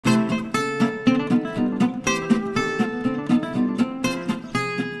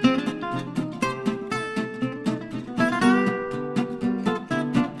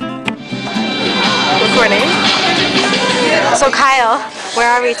So Kyle,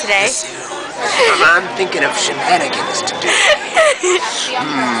 where are we today? I'm thinking of shenanigans to do.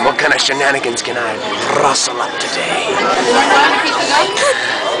 What kind of shenanigans can I rustle up today?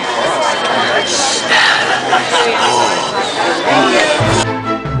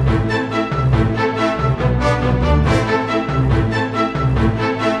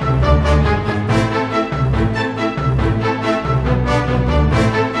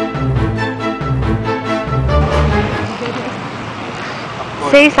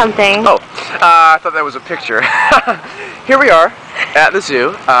 Say something. Oh, I thought that was a picture. Here we are at the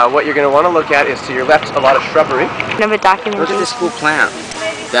zoo. What you're going to want to look at is to your left a lot of shrubbery. Never documented. Look at this cool plant.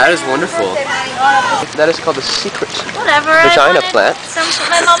 That is wonderful. That is called the secret vagina plant.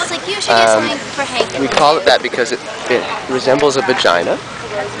 My mom was like, you should get something for Hank. We call it that because it resembles a vagina,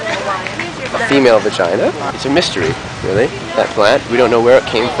 a female vagina. It's a mystery, really, that plant. We don't know where it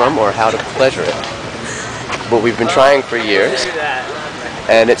came from or how to pleasure it. But we've been trying for years.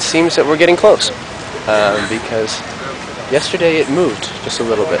 And it seems that we're getting close, because yesterday it moved just a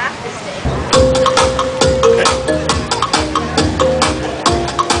little bit.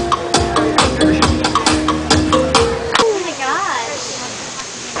 Oh my gosh.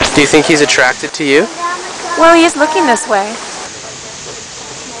 Do you think he's attracted to you? Well, he is looking this way.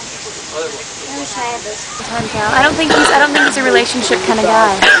 I don't think he's a relationship kind of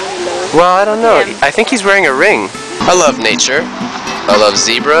guy. Well, I don't know. I think he's wearing a ring. I love nature. I love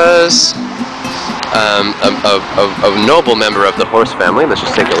zebras. A noble member of the horse family. Let's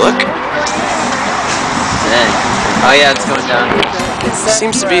just take a look. Oh yeah, it's going down.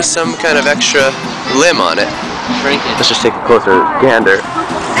 Seems to be some kind of extra limb on it. Shrinking. Let's just take a closer gander.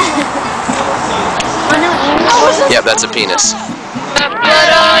 Yep, that's a penis.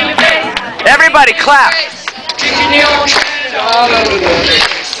 Everybody clap!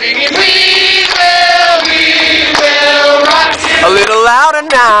 A little louder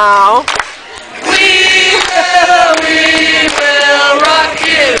now. We will rock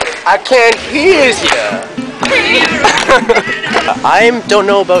you. I can't hear you. I don't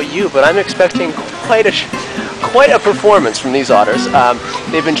know about you, but I'm expecting quite a performance from these otters.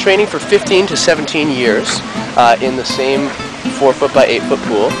 They've been training for 15 to 17 years in the same 4-foot by 8-foot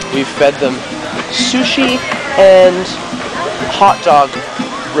pool. We've fed them sushi and hot dog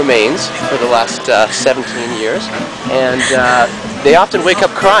remains for the last 17 years, and they often wake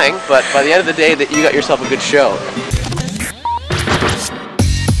up crying, but by the end of the day, you got yourself a good show.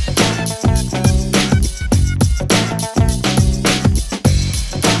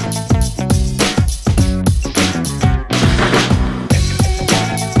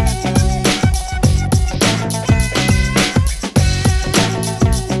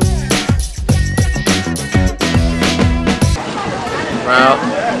 Well,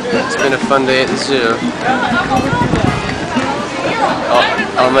 it's been a fun day at the zoo.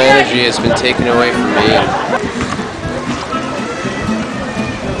 All my energy has been taken away from me.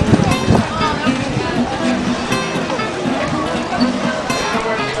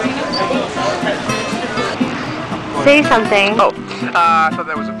 Say something. Oh, I thought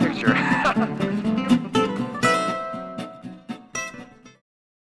that was a picture.